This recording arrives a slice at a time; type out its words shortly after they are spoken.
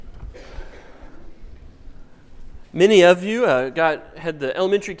Many of you had the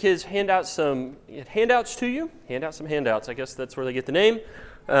elementary kids hand out some handouts to you. Hand out some handouts. I guess that's where they get the name.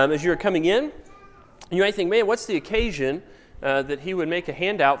 As you're coming in, you might think, man, what's the occasion that he would make a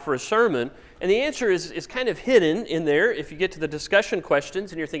handout for a sermon? And the answer is kind of hidden in there. If you get to the discussion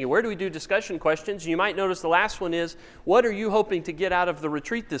questions and you're thinking, where do we do discussion questions? You might notice the last one is, what are you hoping to get out of the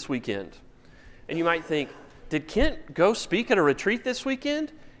retreat this weekend? And you might think, did Kent go speak at a retreat this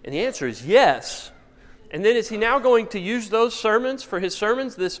weekend? And the answer is yes. And then is he now going to use those sermons for his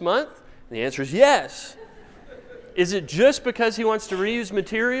sermons this month? And the answer is yes. Is it just because he wants to reuse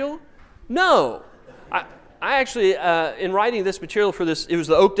material? No. I actually, in writing this material for this, it was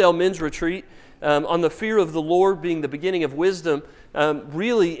the Oakdale Men's Retreat, on the fear of the Lord being the beginning of wisdom,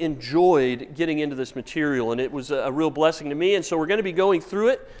 really enjoyed getting into this material, and it was a real blessing to me. And so we're going to be going through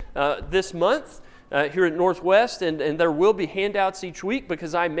it this month. Here at Northwest, and there will be handouts each week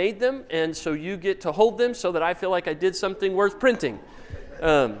because I made them, and so you get to hold them so that I feel like I did something worth printing.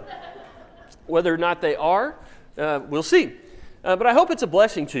 Whether or not they are, we'll see. But I hope it's a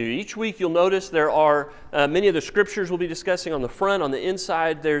blessing to you. Each week you'll notice there are many of the scriptures we'll be discussing on the front. On the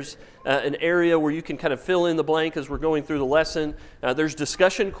inside there's an area where you can kind of fill in the blank as we're going through the lesson. There's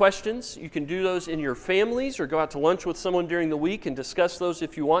discussion questions. You can do those in your families or go out to lunch with someone during the week and discuss those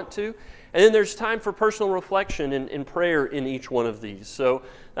if you want to. And then there's time for personal reflection and prayer in each one of these. So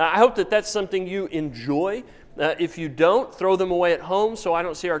I hope that that's something you enjoy. If you don't, throw them away at home so I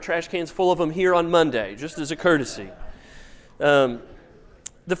don't see our trash cans full of them here on Monday, just as a courtesy. The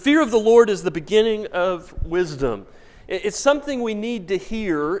fear of the Lord is the beginning of wisdom. It's something we need to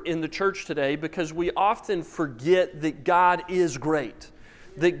hear in the church today because we often forget that God is great,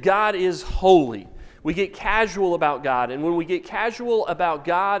 that God is holy. We get casual about God, and when we get casual about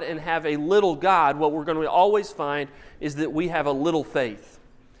God and have a little God, what we're going to always find is that we have a little faith.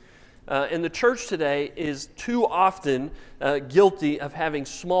 And the church today is too often guilty of having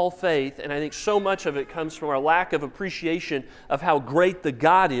small faith, and I think so much of it comes from our lack of appreciation of how great the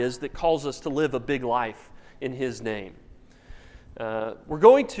God is that calls us to live a big life in His name. We're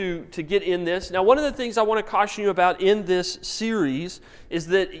going to get in this. Now, one of the things I want to caution you about in this series is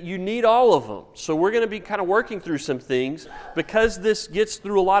that you need all of them. So we're going to be kind of working through some things because this gets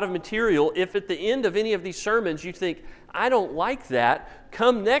through a lot of material. If at the end of any of these sermons you think, I don't like that,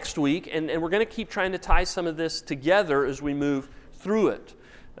 come next week and we're going to keep trying to tie some of this together as we move through it.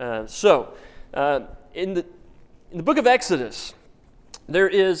 In the book of Exodus, there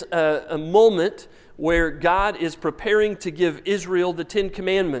is a moment where God is preparing to give Israel the Ten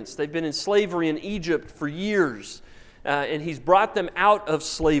Commandments. They've been in slavery in Egypt for years, and He's brought them out of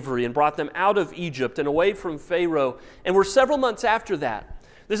slavery and brought them out of Egypt and away from Pharaoh. And we're several months after that.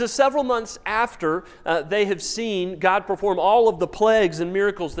 This is several months after they have seen God perform all of the plagues and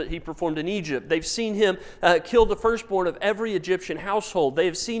miracles that He performed in Egypt. They've seen Him kill the firstborn of every Egyptian household. They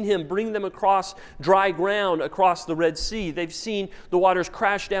have seen Him bring them across dry ground, across the Red Sea. They've seen the waters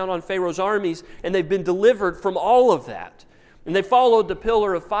crash down on Pharaoh's armies, and they've been delivered from all of that. And they followed the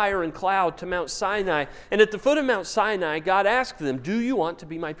pillar of fire and cloud to Mount Sinai. And at the foot of Mount Sinai, God asked them, do you want to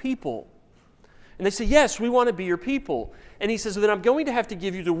be my people? And they say, yes, we want to be your people. And He says, then I'm going to have to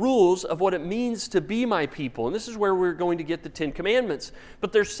give you the rules of what it means to be my people. And this is where we're going to get the Ten Commandments.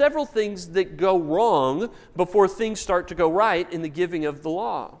 But there's several things that go wrong before things start to go right in the giving of the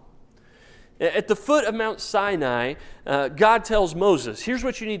law. At the foot of Mount Sinai, God tells Moses, here's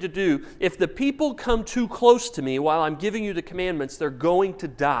what you need to do. If the people come too close to me while I'm giving you the commandments, they're going to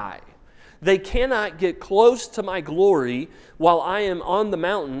die. They cannot get close to my glory while I am on the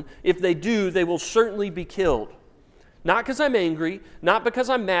mountain. If they do, they will certainly be killed. Not because I'm angry, not because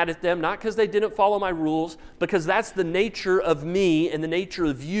I'm mad at them, not because they didn't follow my rules, because that's the nature of me and the nature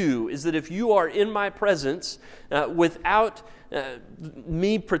of you, is that if you are in my presence without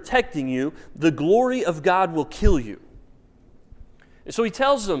me protecting you, the glory of God will kill you. And so He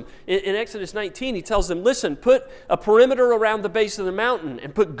tells them, in Exodus 19, He tells them, listen, put a perimeter around the base of the mountain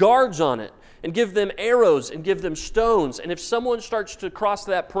and put guards on it and give them arrows and give them stones. And if someone starts to cross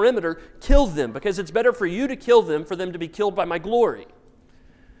that perimeter, kill them, because it's better for you to kill them for them to be killed by my glory.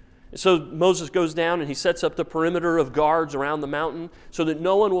 And so Moses goes down and he sets up the perimeter of guards around the mountain so that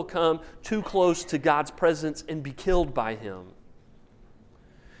no one will come too close to God's presence and be killed by Him.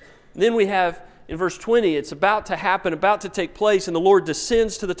 And then we have in verse 20, it's about to happen, about to take place, and the Lord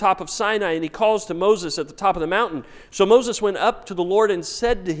descends to the top of Sinai, and He calls to Moses at the top of the mountain. So Moses went up to the Lord and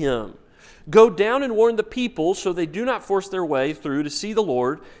said to Him, go down and warn the people so they do not force their way through to see the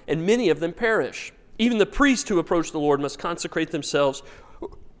Lord, and many of them perish. Even the priests who approach the Lord must consecrate themselves,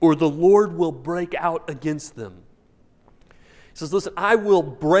 or the Lord will break out against them. He says, listen, I will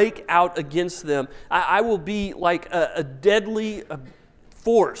break out against them. I will be like a deadly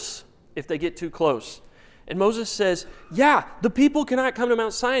force if they get too close. And Moses says, yeah, the people cannot come to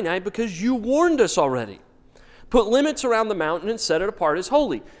Mount Sinai because you warned us already. Put limits around the mountain and set it apart as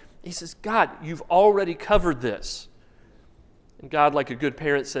holy. He says, God, you've already covered this. And God, like a good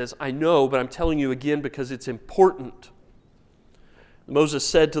parent, says, I know, but I'm telling you again because it's important. Moses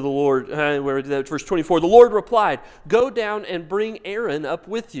said to the Lord, verse 24, the Lord replied, go down and bring Aaron up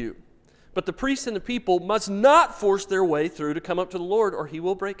with you. But the priests and the people must not force their way through to come up to the Lord, or he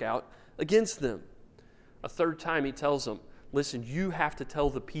will break out against them. A third time he tells them, listen, you have to tell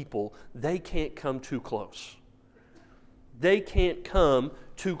the people they can't come too close. They can't come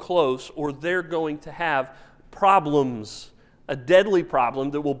too close or they're going to have problems, a deadly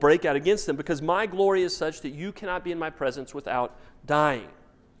problem that will break out against them, because my glory is such that you cannot be in my presence without dying.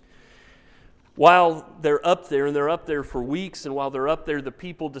 While they're up there, and they're up there for weeks, and while they're up there, the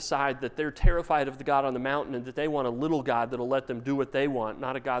people decide that they're terrified of the God on the mountain and that they want a little God that'll let them do what they want,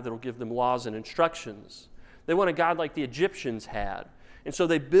 not a God that'll give them laws and instructions. They want a God like the Egyptians had. And so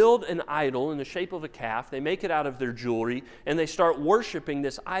they build an idol in the shape of a calf, they make it out of their jewelry, and they start worshiping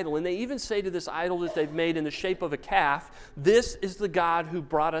this idol. And they even say to this idol that they've made in the shape of a calf, this is the God who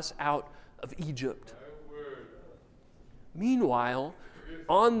brought us out of Egypt. Meanwhile,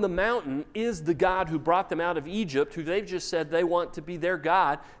 on the mountain is the God who brought them out of Egypt, who they've just said they want to be their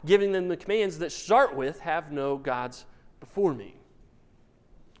God, giving them the commands that start with, have no gods before me.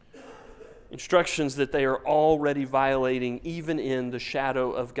 Instructions that they are already violating even in the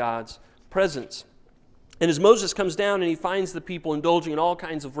shadow of God's presence. And as Moses comes down and he finds the people indulging in all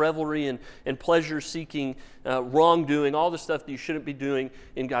kinds of revelry and pleasure-seeking, wrongdoing, all the stuff that you shouldn't be doing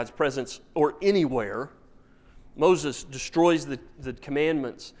in God's presence or anywhere, Moses destroys the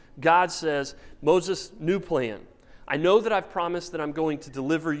commandments. God says, Moses, new plan. I know that I've promised that I'm going to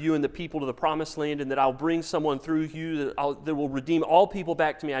deliver you and the people to the promised land and that I'll bring someone through you that will redeem all people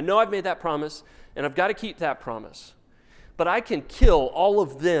back to me. I know I've made that promise, and I've got to keep that promise. But I can kill all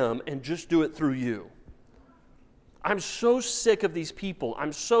of them and just do it through you. I'm so sick of these people.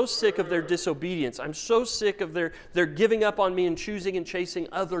 I'm so sick of their disobedience. I'm so sick of their giving up on me and choosing and chasing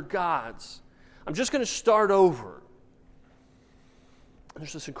other gods. I'm just going to start over.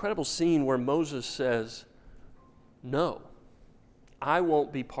 There's this incredible scene where Moses says, no, I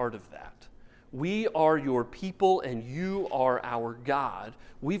won't be part of that. We are your people and you are our God.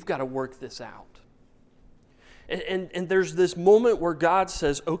 We've got to work this out. And there's this moment where God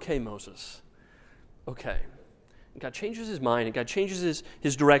says, okay, Moses, okay. And God changes his mind and God changes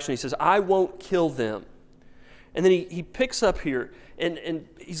his direction. He says, I won't kill them. And then he picks up here and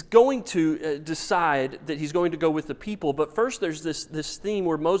he's going to decide that he's going to go with the people. But first there's this theme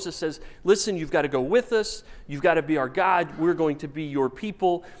where Moses says, listen, you've got to go with us. You've got to be our God. We're going to be your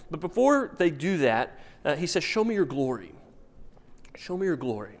people. But before they do that, he says, show me your glory. Show me your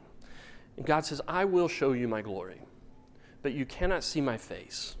glory. And God says, I will show you my glory, but you cannot see my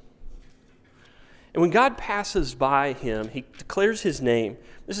face. And when God passes by him, he declares his name.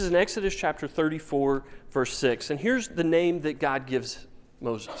 This is in Exodus chapter 34, verse 6. And here's the name that God gives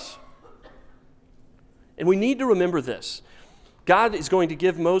Moses. And we need to remember this. God is going to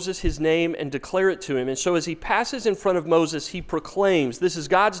give Moses his name and declare it to him. And so as he passes in front of Moses, he proclaims, this is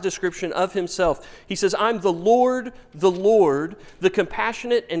God's description of himself. He says, I'm the Lord, the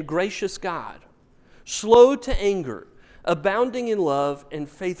compassionate and gracious God, slow to anger, abounding in love and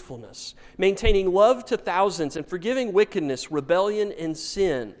faithfulness, maintaining love to thousands and forgiving wickedness, rebellion, and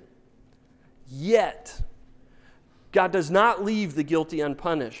sin. Yet, God does not leave the guilty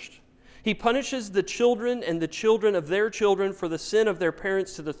unpunished. He punishes the children and the children of their children for the sin of their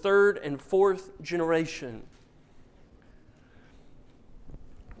parents to the third and fourth generation.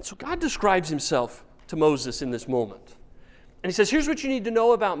 So God describes himself to Moses in this moment. And he says, here's what you need to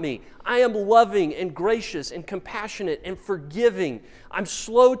know about me. I am loving and gracious and compassionate and forgiving. I'm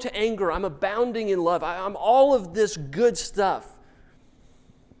slow to anger. I'm abounding in love. I'm all of this good stuff.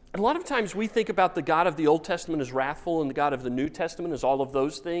 And a lot of times we think about the God of the Old Testament as wrathful and the God of the New Testament as all of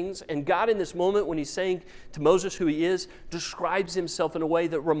those things. And God in this moment, when he's saying to Moses who he is, describes himself in a way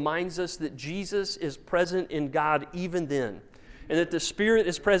that reminds us that Jesus is present in God even then. And that the Spirit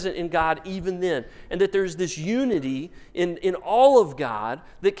is present in God even then. And that there's this unity in all of God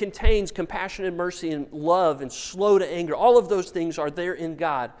that contains compassion and mercy and love and slow to anger. All of those things are there in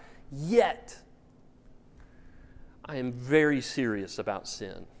God. Yet, I am very serious about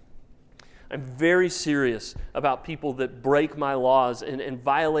sin. I'm very serious about people that break my laws and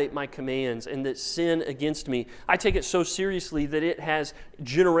violate my commands and that sin against me. I take it so seriously that it has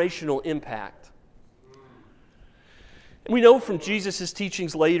generational impact. And we know from Jesus'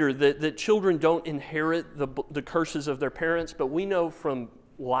 teachings later that children don't inherit the curses of their parents, but we know from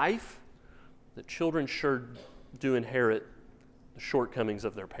life that children sure do inherit the shortcomings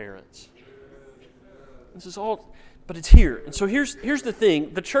of their parents. This is all, but it's here. And so here's the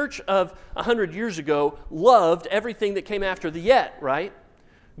thing. The church of 100 years ago loved everything that came after the yet, right?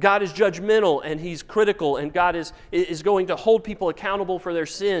 God is judgmental and He's critical, and God is going to hold people accountable for their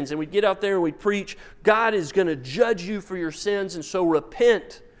sins. And we'd get out there and we'd preach, God is going to judge you for your sins, and so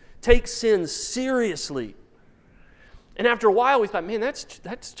repent. Take sin seriously. And after a while we thought, man,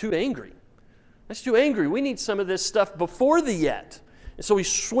 that's too angry. That's too angry. We need some of this stuff before the yet. And so we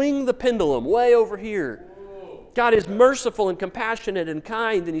swing the pendulum way over here. God is merciful and compassionate and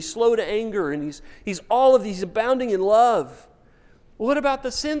kind, and He's slow to anger, and He's all of these, abounding in love. What about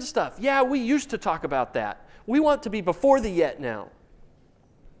the sin stuff? Yeah, we used to talk about that. We want to be before the yet now.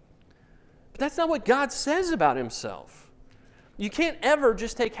 But that's not what God says about Himself. You can't ever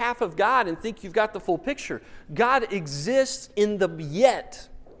just take half of God and think you've got the full picture. God exists in the yet.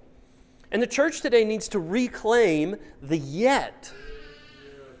 And the church today needs to reclaim the yet.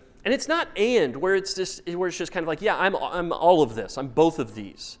 And it's not and, where it's just kind of like, yeah, I'm all of this. I'm both of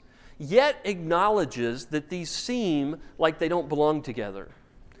these. Yet acknowledges that these seem like they don't belong together.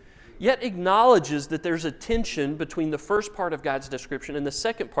 Yet acknowledges that there's a tension between the first part of God's description and the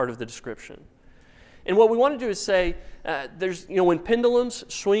second part of the description. And what we want to do is say, when pendulums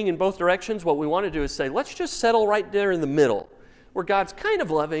swing in both directions, what we want to do is say, let's just settle right there in the middle, where God's kind of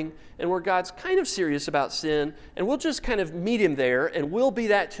loving and where God's kind of serious about sin, and we'll just kind of meet Him there, and we'll be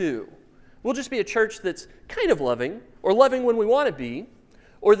that too. We'll just be a church that's kind of loving, or loving when we want to be,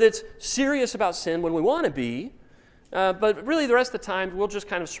 or that's serious about sin when we want to be, but really the rest of the time we'll just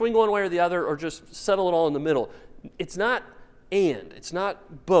kind of swing one way or the other, or just settle it all in the middle. It's not and, it's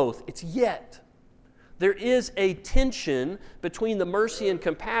not both, it's yet. There is a tension between the mercy and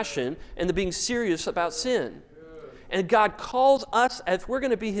compassion and the being serious about sin. And God calls us, if we're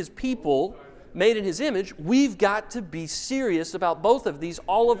going to be His people, made in His image, we've got to be serious about both of these,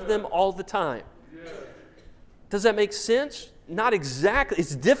 all of them, all the time. Does that make sense? Not exactly.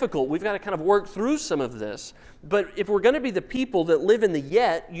 It's difficult. We've got to kind of work through some of this. But if we're going to be the people that live in the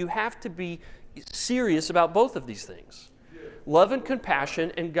yet, you have to be serious about both of these things. Love and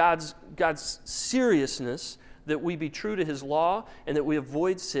compassion, and God's seriousness that we be true to His law and that we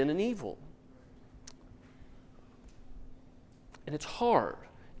avoid sin and evil. And it's hard.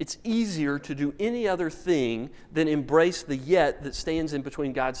 It's easier to do any other thing than embrace the yet that stands in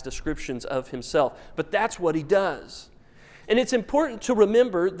between God's descriptions of Himself. But that's what He does. And it's important to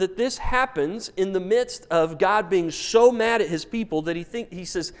remember that this happens in the midst of God being so mad at His people that He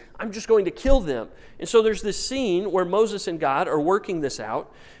says, I'm just going to kill them. And so there's this scene where Moses and God are working this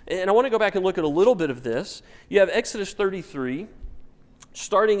out. And I want to go back and look at a little bit of this. You have Exodus 33,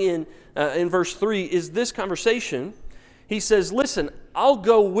 starting in verse 3, is this conversation. He says, listen, I'll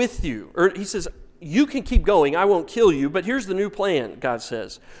go with you. Or he says, you can keep going, I won't kill you, but here's the new plan, God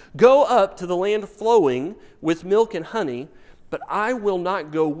says. Go up to the land flowing with milk and honey, but I will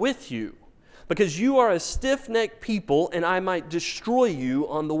not go with you, because you are a stiff-necked people, and I might destroy you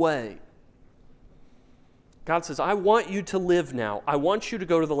on the way. God says, I want you to live now. I want you to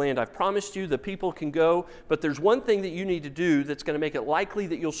go to the land. I've promised you the people can go, but there's one thing that you need to do that's going to make it likely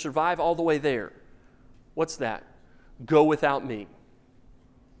that you'll survive all the way there. What's that? Go without me.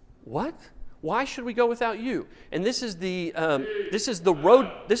 What? Why should we go without you? And this is the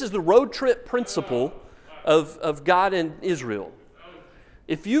road trip principle of God and Israel.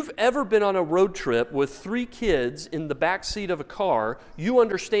 If you've ever been on a road trip with 3 kids in the back seat of a car, you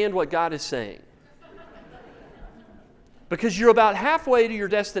understand what God is saying. Because you're about halfway to your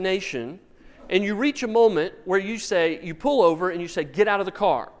destination, and you reach a moment where you pull over and you say, get out of the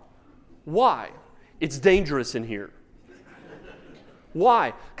car. Why? It's dangerous in here.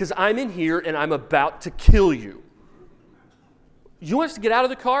 Why? Because I'm in here and I'm about to kill you. You want us to get out of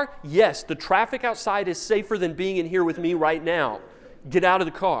the car? Yes, the traffic outside is safer than being in here with me right now. Get out of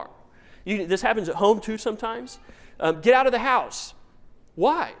the car. This happens at home too sometimes. Get out of the house.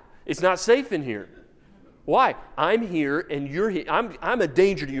 Why? It's not safe in here. Why? I'm here and you're here. I'm a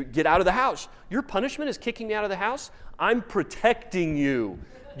danger to you. Get out of the house. Your punishment is kicking me out of the house. I'm protecting you.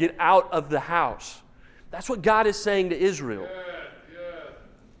 Get out of the house. That's what God is saying to Israel.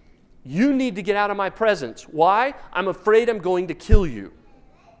 You need to get out of my presence. Why? I'm afraid I'm going to kill you.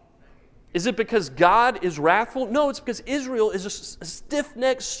 Is it because God is wrathful? No, it's because Israel is a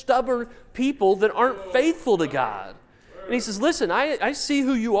stiff-necked, stubborn people that aren't faithful to God. And he says, listen, I see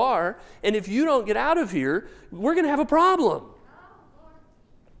who you are, and if you don't get out of here, we're going to have a problem.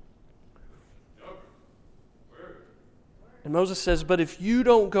 And Moses says, but if you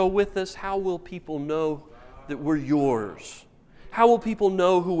don't go with us, how will people know that we're yours? How will people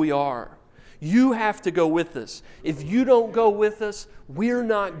know who we are? You have to go with us. If you don't go with us, we're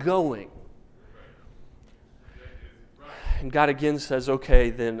not going. And God again says, okay,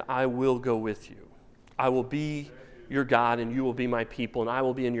 then I will go with you. I will be your God and you will be my people and I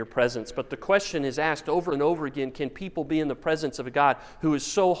will be in your presence. But the question is asked over and over again, can people be in the presence of a God who is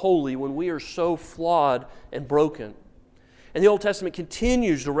so holy when we are so flawed and broken? And the Old Testament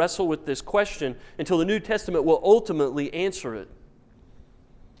continues to wrestle with this question until the New Testament will ultimately answer it.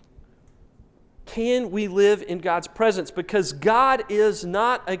 Can we live in God's presence? Because God is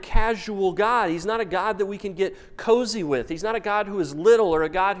not a casual God. He's not a God that we can get cozy with. He's not a God who is little or a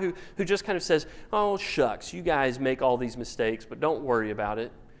God who just kind of says, oh, shucks, you guys make all these mistakes, but don't worry about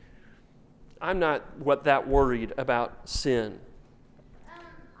it. I'm not that worried about sin. I am.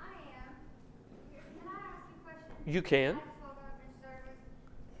 Can I ask you a question? You can. I just woke up in service.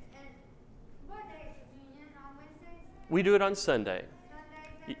 And what day is communion? On Wednesdays? We do it on Sunday.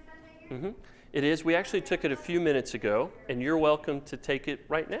 Sunday? Sunday here? Mm-hmm. It is. We actually took it a few minutes ago, and you're welcome to take it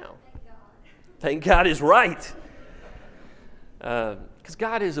right now. Thank God. Thank God is right. Because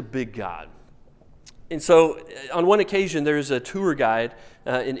God is a big God. And so on one occasion, there's a tour guide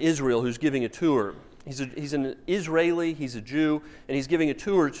in Israel who's giving a tour. He's an Israeli, he's a Jew, and he's giving a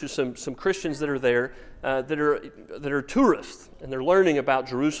tour to some Christians that are there that are tourists, and they're learning about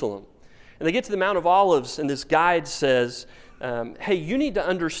Jerusalem. And they get to the Mount of Olives, and this guide says, hey, you need to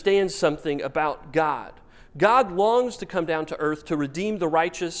understand something about God. God longs to come down to earth to redeem the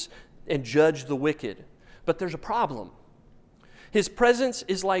righteous and judge the wicked. But there's a problem. His presence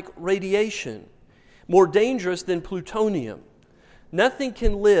is like radiation, more dangerous than plutonium. Nothing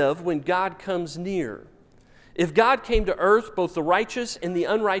can live when God comes near. If God came to earth, both the righteous and the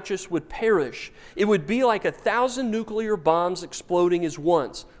unrighteous would perish. It would be like 1,000 nuclear bombs exploding as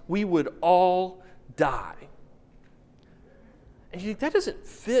once. We would all die. And you think that doesn't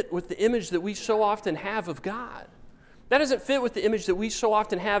fit with the image that we so often have of God. That doesn't fit with the image that we so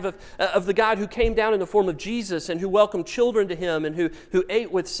often have of the God who came down in the form of Jesus and who welcomed children to Him and who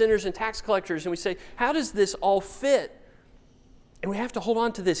ate with sinners and tax collectors. And we say, how does this all fit? And we have to hold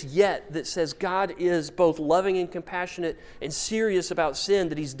on to this yet that says God is both loving and compassionate and serious about sin,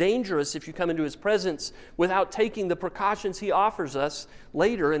 that He's dangerous if you come into His presence without taking the precautions He offers us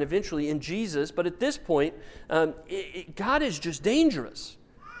later and eventually in Jesus. But at this point, God is just dangerous.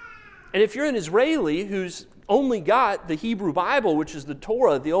 And if you're an Israeli who's only got the Hebrew Bible, which is the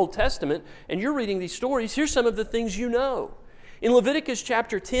Torah, the Old Testament, and you're reading these stories, here's some of the things you know. In Leviticus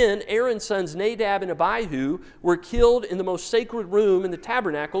chapter 10, Aaron's sons Nadab and Abihu were killed in the most sacred room in the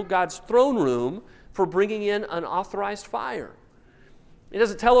tabernacle, God's throne room, for bringing in unauthorized fire. It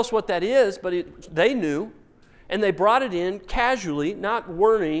doesn't tell us what that is, but they knew. And they brought it in casually, not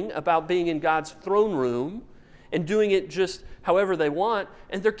worrying about being in God's throne room and doing it just however they want,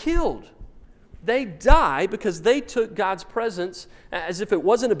 and they're killed. They die because they took God's presence as if it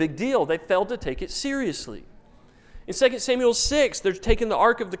wasn't a big deal. They failed to take it seriously. In 2 Samuel 6, they're taking the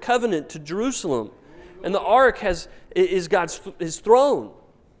Ark of the Covenant to Jerusalem, and the Ark is His throne.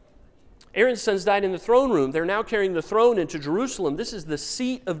 Aaron's sons died in the throne room. They're now carrying the throne into Jerusalem. This is the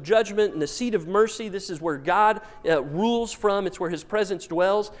seat of judgment and the seat of mercy. This is where God rules from. It's where His presence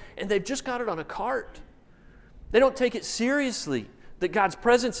dwells, and they've just got it on a cart. They don't take it seriously that God's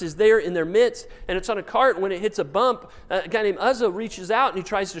presence is there in their midst, and it's on a cart. And when it hits a bump, a guy named Uzzah reaches out and he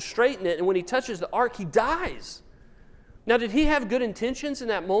tries to straighten it, and when he touches the ark, he dies. Now, did he have good intentions in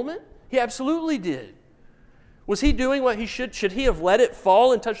that moment? He absolutely did. Was he doing what he should? Should he have let it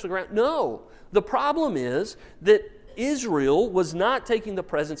fall and touch the ground? No. The problem is that Israel was not taking the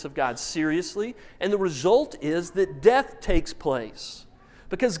presence of God seriously, and the result is that death takes place.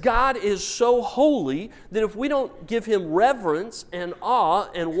 Because God is so holy that if we don't give Him reverence and awe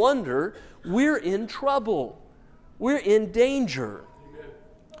and wonder, we're in trouble. We're in danger.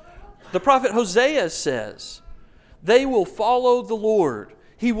 The prophet Hosea says, they will follow the Lord.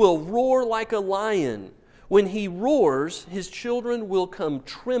 He will roar like a lion. When He roars, His children will come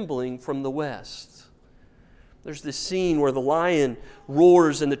trembling from the west. There's this scene where the lion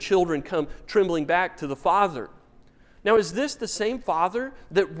roars and the children come trembling back to the father. Now, is this the same father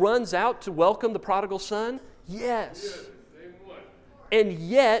that runs out to welcome the prodigal son? Yes. And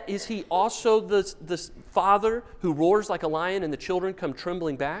yet, is He also the father who roars like a lion and the children come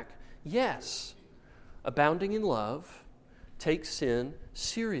trembling back? Yes. Abounding in love, takes sin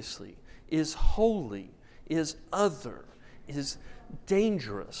seriously, is holy, is other, is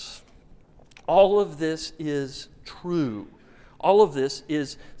dangerous. All of this is true. All of this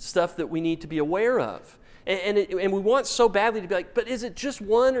is stuff that we need to be aware of. And we want so badly to be like, but is it just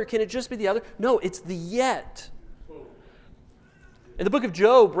one or can it just be the other? No, it's the yet. And the book of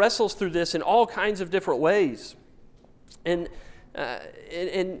Job wrestles through this in all kinds of different ways. And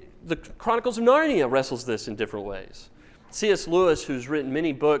the Chronicles of Narnia wrestles this in different ways. C.S. Lewis, who's written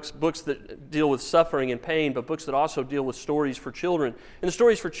many books that deal with suffering and pain, but books that also deal with stories for children. And the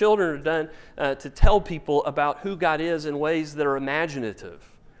stories for children are done to tell people about who God is in ways that are imaginative.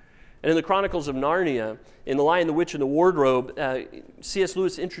 And in the Chronicles of Narnia, in The Lion, the Witch, and the Wardrobe, C.S.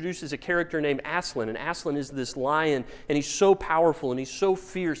 Lewis introduces a character named Aslan. And Aslan is this lion, and he's so powerful, and he's so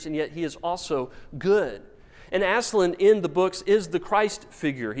fierce, and yet he is also good. And Aslan in the books is the Christ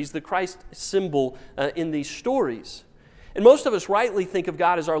figure. He's the Christ symbol in these stories. And most of us rightly think of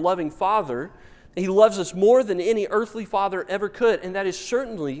God as our loving Father. He loves us more than any earthly father ever could, and that is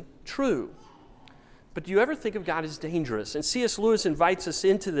certainly true. But do you ever think of God as dangerous? And C.S. Lewis invites us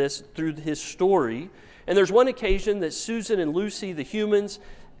into this through his story. And there's one occasion that Susan and Lucy, the humans,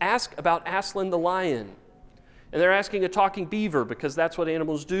 ask about Aslan the lion. And they're asking a talking beaver because that's what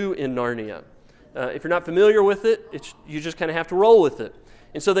animals do in Narnia. If you're not familiar with it, you just kind of have to roll with it.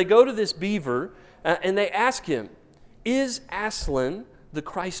 And so they go to this beaver and they ask him, is Aslan, the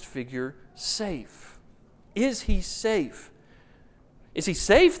Christ figure, safe? Is he safe? Is he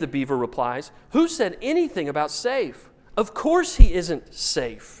safe? The beaver replies. Who said anything about safe? Of course he isn't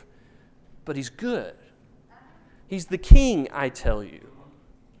safe, but he's good. He's the king, I tell you.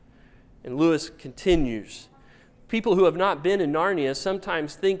 And Lewis continues. People who have not been in Narnia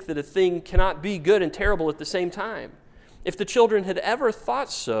sometimes think that a thing cannot be good and terrible at the same time. If the children had ever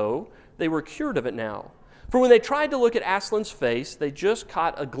thought so, they were cured of it now. For when they tried to look at Aslan's face, they just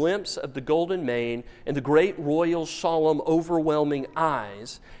caught a glimpse of the golden mane and the great royal, solemn, overwhelming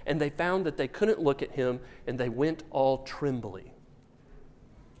eyes, and they found that they couldn't look at him, and they went all trembly.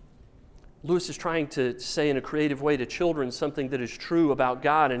 Lewis is trying to say in a creative way to children something that is true about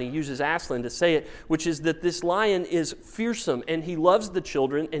God, and he uses Aslan to say it, which is that this lion is fearsome, and he loves the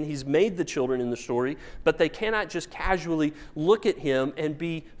children, and he's made the children in the story, but they cannot just casually look at him and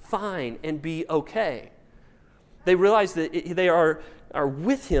be fine and be okay. They realize that they are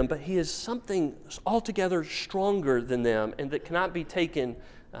with him, but he is something altogether stronger than them and that cannot be taken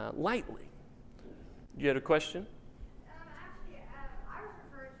lightly. You had a question? Actually, I was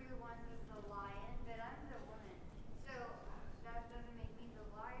referred to once as the lion, but I'm the woman. So that doesn't make me the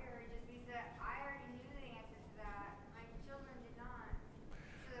liar. It just means that I already knew the answer to that. My children did not.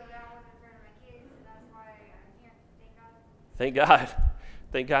 So that wasn't fair to my kids, and that's why I'm here. Thank God. Thank God.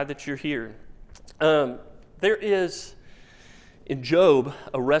 Thank God that you're here. There is, in Job,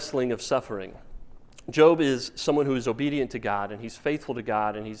 a wrestling of suffering. Job is someone who is obedient to God, and he's faithful to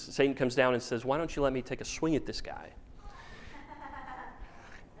God, and Satan comes down and says, why don't you let me take a swing at this guy?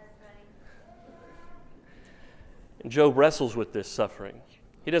 That's funny. And Job wrestles with this suffering.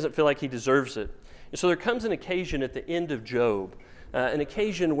 He doesn't feel like he deserves it. And so there comes an occasion at the end of Job, an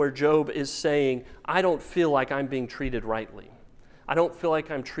occasion where Job is saying, I don't feel like I'm being treated rightly. I don't feel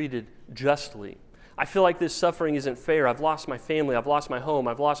like I'm treated justly. I feel like this suffering isn't fair. I've lost my family. I've lost my home.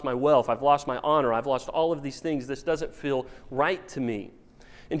 I've lost my wealth. I've lost my honor. I've lost all of these things. This doesn't feel right to me.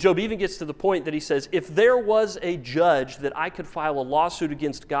 And Job even gets to the point that he says, if there was a judge that I could file a lawsuit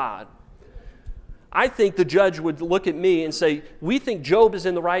against God, I think the judge would look at me and say, we think Job is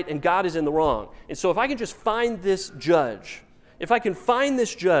in the right and God is in the wrong. And so if I can just find this judge, if I can find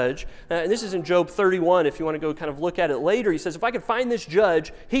this judge, and this is in Job 31, if you want to go kind of look at it later, he says, if I could find this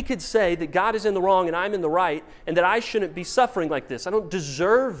judge, he could say that God is in the wrong and I'm in the right, and that I shouldn't be suffering like this. I don't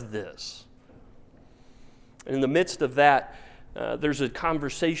deserve this. And in the midst of that, there's a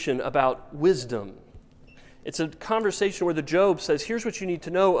conversation about wisdom. It's a conversation where the Job says, here's what you need to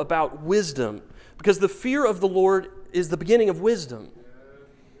know about wisdom, because the fear of the Lord is the beginning of wisdom.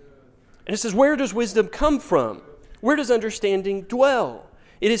 And it says, where does wisdom come from? Where does understanding dwell?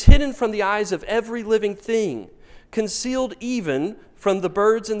 It is hidden from the eyes of every living thing, concealed even from the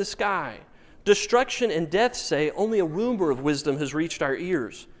birds in the sky. Destruction and death say, only a rumor of wisdom has reached our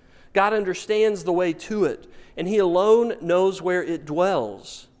ears. God understands the way to it, and he alone knows where it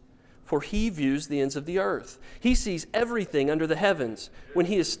dwells. For he views the ends of the earth. He sees everything under the heavens. When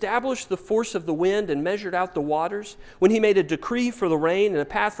he established the force of the wind and measured out the waters, when he made a decree for the rain and a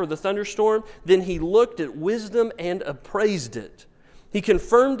path for the thunderstorm, then he looked at wisdom and appraised it. He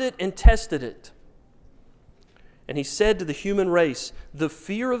confirmed it and tested it. And he said to the human race, the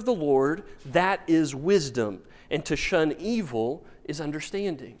fear of the Lord, that is wisdom, and to shun evil is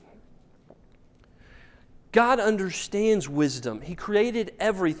understanding. God understands wisdom. He created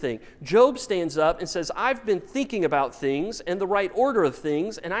everything. Job stands up and says, I've been thinking about things and the right order of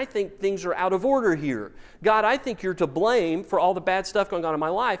things, and I think things are out of order here. God, I think you're to blame for all the bad stuff going on in my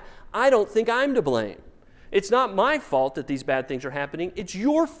life. I don't think I'm to blame. It's not my fault that these bad things are happening. It's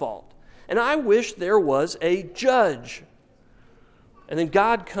your fault. And I wish there was a judge. And then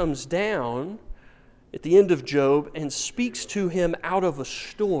God comes down at the end of Job and speaks to him out of a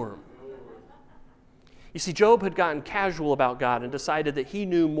storm. You see, Job had gotten casual about God and decided that he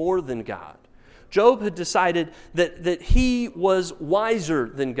knew more than God. Job had decided that he was wiser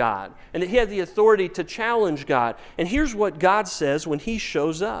than God and that he had the authority to challenge God. And here's what God says when he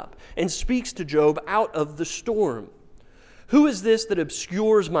shows up and speaks to Job out of the storm. Who is this that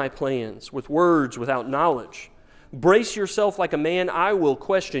obscures my plans with words without knowledge? Brace yourself like a man, I will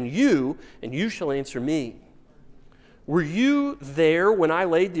question you, and you shall answer me. Were you there when I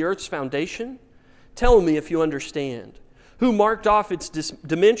laid the earth's foundation? Tell me if you understand. Who marked off its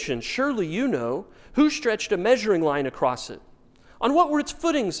dimensions? Surely you know. Who stretched a measuring line across it? On what were its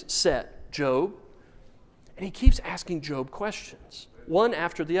footings set, Job? And he keeps asking Job questions, one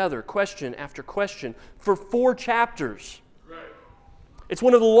after the other, question after question, for 4 chapters. It's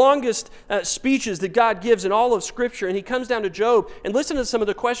one of the longest speeches that God gives in all of Scripture, and he comes down to Job, and listen to some of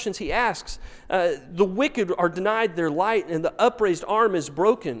the questions he asks. The wicked are denied their light, and the upraised arm is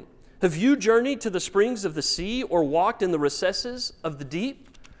broken. Have you journeyed to the springs of the sea or walked in the recesses of the deep?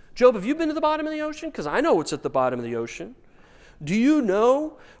 Job, have you been to the bottom of the ocean? Because I know what's at the bottom of the ocean. Do you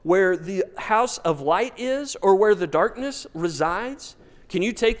know where the house of light is or where the darkness resides? Can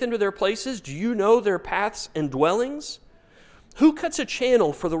you take them to their places? Do you know their paths and dwellings? Who cuts a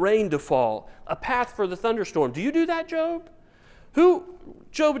channel for the rain to fall, a path for the thunderstorm? Do you do that, Job?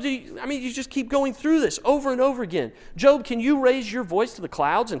 Job, you just keep going through this over and over again. Job, can you raise your voice to the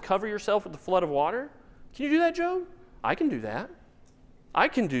clouds and cover yourself with the flood of water? Can you do that, Job? I can do that. I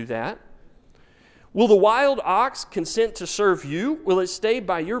can do that. Will the wild ox consent to serve you? Will it stay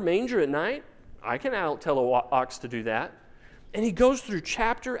by your manger at night? I can tell an ox to do that. And he goes through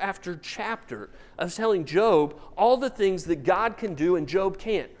chapter after chapter of telling Job all the things that God can do and Job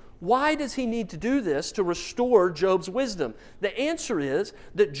can't. Why does he need to do this to restore Job's wisdom? The answer is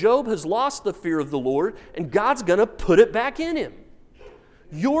that Job has lost the fear of the Lord and God's going to put it back in him.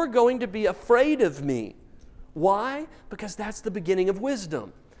 You're going to be afraid of me. Why? Because that's the beginning of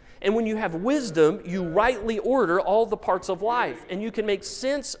wisdom. And when you have wisdom, you rightly order all the parts of life. And you can make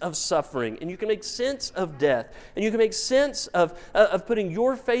sense of suffering. And you can make sense of death. And you can make sense of putting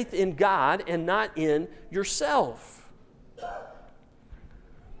your faith in God and not in yourself.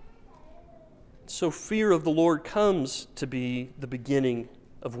 So fear of the Lord comes to be the beginning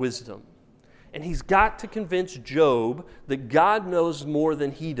of wisdom. And he's got to convince Job that God knows more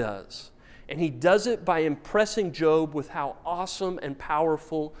than he does. And he does it by impressing Job with how awesome and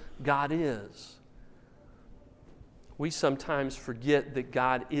powerful God is. We sometimes forget that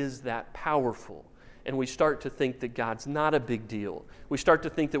God is that powerful. And we start to think that God's not a big deal. We start to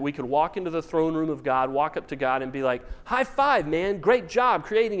think that we could walk into the throne room of God, walk up to God and be like, high five, man, great job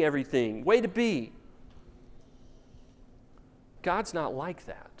creating everything, way to be. God's not like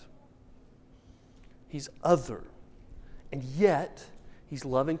that. He's other. And yet, he's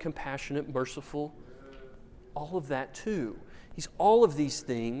loving, compassionate, merciful, all of that too. He's all of these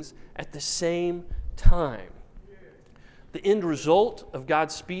things at the same time. The end result of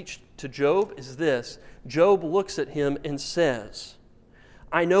God's speech to Job is this. Job looks at him and says,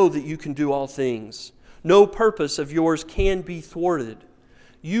 I know that you can do all things. No purpose of yours can be thwarted.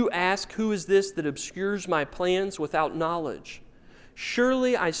 You ask, who is this that obscures my plans without knowledge?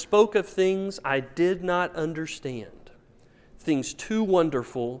 Surely I spoke of things I did not understand, things too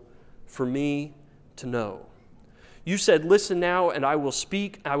wonderful for me to know. You said, listen now, and I will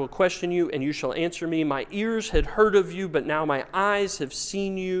speak. I will question you, and you shall answer me. My ears had heard of you, but now my eyes have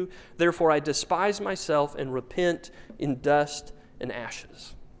seen you. Therefore I despise myself and repent in dust and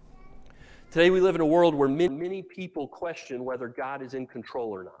ashes. Today we live in a world where many people question whether God is in control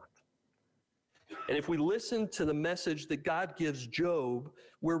or not. And if we listen to the message that God gives Job,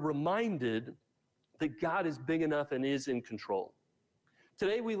 we're reminded that God is big enough and is in control.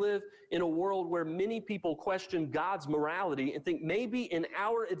 Today we live in a world where many people question God's morality and think maybe in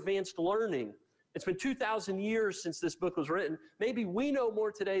our advanced learning, it's been 2,000 years since this book was written, maybe we know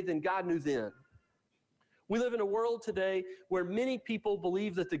more today than God knew then. We live in a world today where many people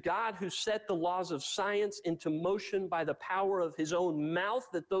believe that the God who set the laws of science into motion by the power of his own mouth,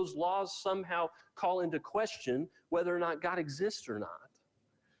 that those laws somehow call into question whether or not God exists or not.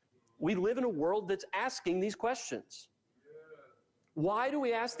 We live in a world that's asking these questions. Why do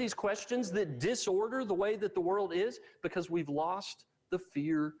we ask these questions that disorder the way that the world is? Because we've lost the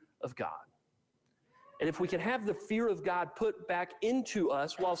fear of God. And if we can have the fear of God put back into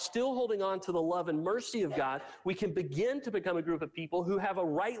us while still holding on to the love and mercy of God, we can begin to become a group of people who have a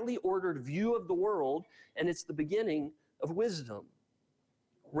rightly ordered view of the world, and it's the beginning of wisdom,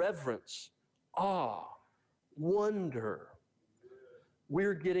 reverence, awe, wonder.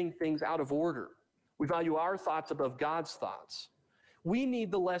 We're getting things out of order. We value our thoughts above God's thoughts. We need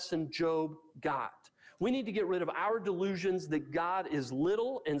the lesson Job got. We need to get rid of our delusions that God is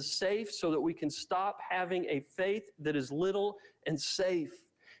little and safe so that we can stop having a faith that is little and safe.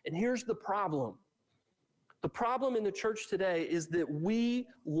 And here's the problem. The problem in the church today is that we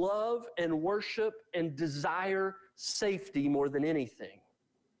love and worship and desire safety more than anything.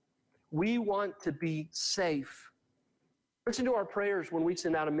 We want to be safe. Listen to our prayers when we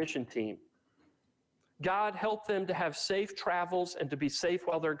send out a mission team. God, help them to have safe travels and to be safe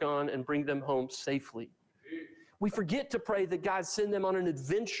while they're gone and bring them home safely. We forget to pray that God send them on an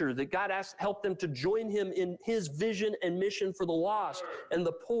adventure, that God help them to join him in his vision and mission for the lost and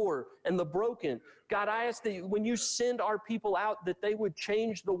the poor and the broken. God, I ask that when you send our people out, that they would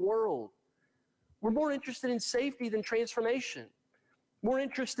change the world. We're more interested in safety than transformation. More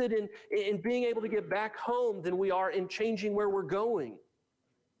interested in being able to get back home than we are in changing where we're going.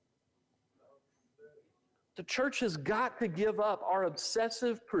 The church has got to give up our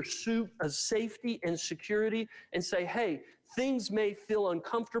obsessive pursuit of safety and security and say, hey, things may feel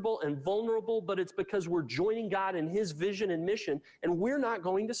uncomfortable and vulnerable, but it's because we're joining God in his vision and mission, and we're not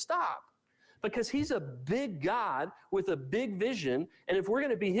going to stop. Because he's a big God with a big vision, and if we're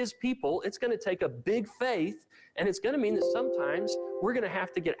going to be his people, it's going to take a big faith, and it's going to mean that sometimes we're going to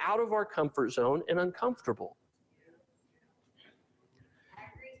have to get out of our comfort zone and uncomfortable.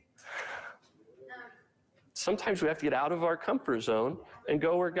 Sometimes we have to get out of our comfort zone and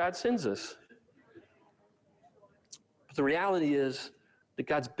go where God sends us. But the reality is that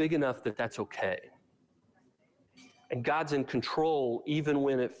God's big enough that that's okay. And God's in control even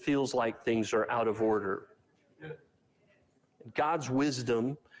when it feels like things are out of order. God's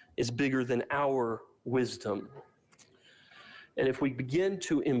wisdom is bigger than our wisdom. And if we begin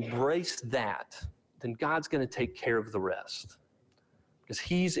to embrace that, then God's going to take care of the rest. Because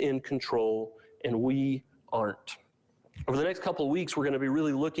he's in control and we aren't. Over the next couple of weeks, we're going to be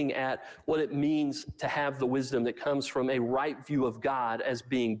really looking at what it means to have the wisdom that comes from a right view of God as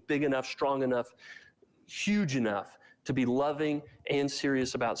being big enough, strong enough, huge enough to be loving and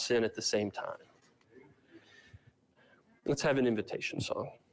serious about sin at the same time. Let's have an invitation song.